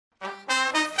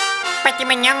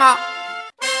빠지면 영어.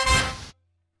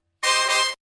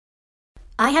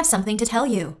 I have something to tell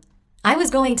you. I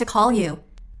was going to call you.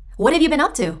 What have you been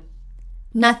up to?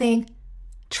 Nothing.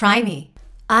 Try me.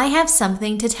 I have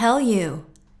something to tell you.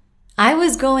 I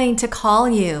was going to call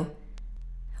you.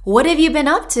 What have you been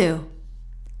up to?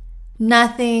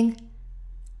 Nothing.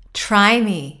 Try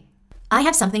me. I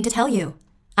have something to tell you.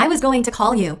 I was going to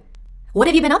call you. What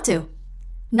have you been up to?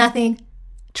 Nothing.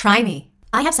 Try me.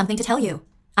 I have something to tell you.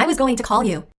 I was going to call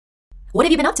you. What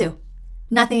have you been up to?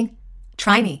 Nothing.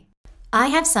 Try me. I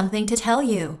have something to tell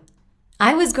you.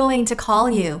 I was going to call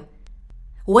you.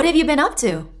 What have you been up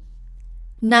to?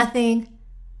 Nothing.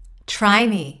 Try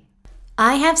me.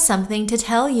 I have something to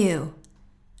tell you.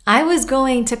 I was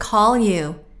going to call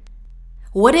you.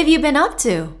 What have you been up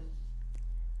to?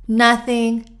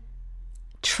 Nothing.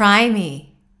 Try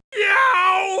me.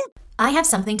 I have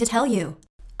something to tell you.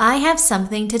 I have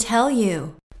something to tell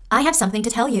you. I have something to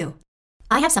tell you.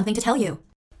 I have something to tell you.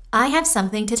 I have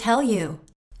something to tell you.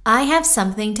 I have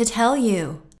something to tell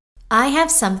you. I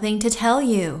have something to tell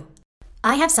you.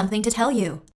 I have something to tell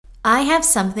you. I have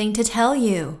something to tell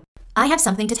you. I have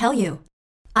something to tell you.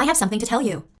 I have something to tell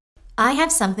you. I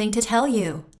have something to tell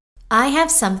you. I have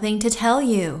something to tell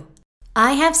you.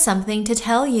 I have something to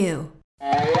tell you.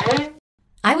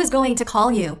 I was going to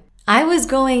call you. I was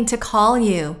going to call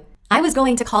you. I was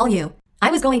going to call you. I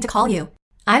was going to call you.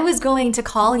 I was going to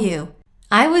call you.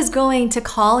 I was going to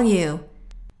call you.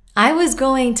 I was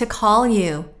going to call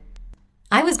you.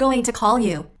 I was going to call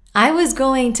you. I was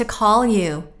going to call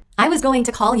you. I was going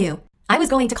to call you. I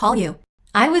was going to call you.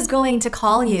 I was going to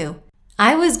call you.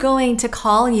 I was going to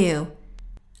call you.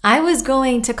 I was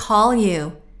going to call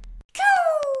you.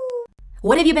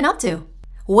 What have you been up to?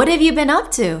 What have you been up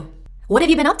to? What have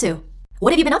you been up to?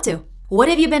 What have you been up to? What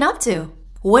have you been up to?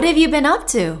 What have you been up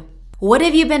to? What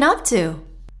have you been up to?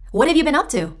 What have you been up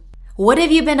to? What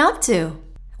have you been up to?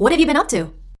 What have you been up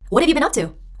to? What have you been up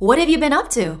to? What have you been up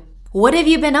to? What have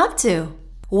you been up to?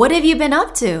 What have you been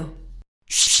up to?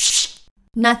 Shh.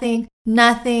 Nothing,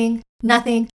 nothing,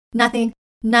 nothing, nothing,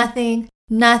 nothing,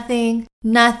 nothing,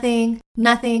 nothing,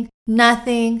 nothing,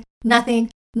 nothing,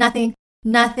 nothing, nothing,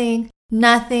 nothing,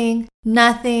 nothing,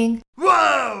 nothing.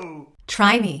 Whoa!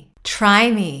 Try me,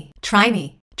 try me, try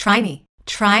me, try me,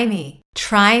 try me,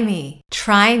 try me,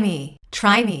 try me,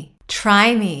 try me,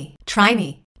 try me, try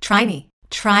me, try me,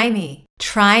 try me,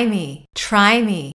 try me, try me,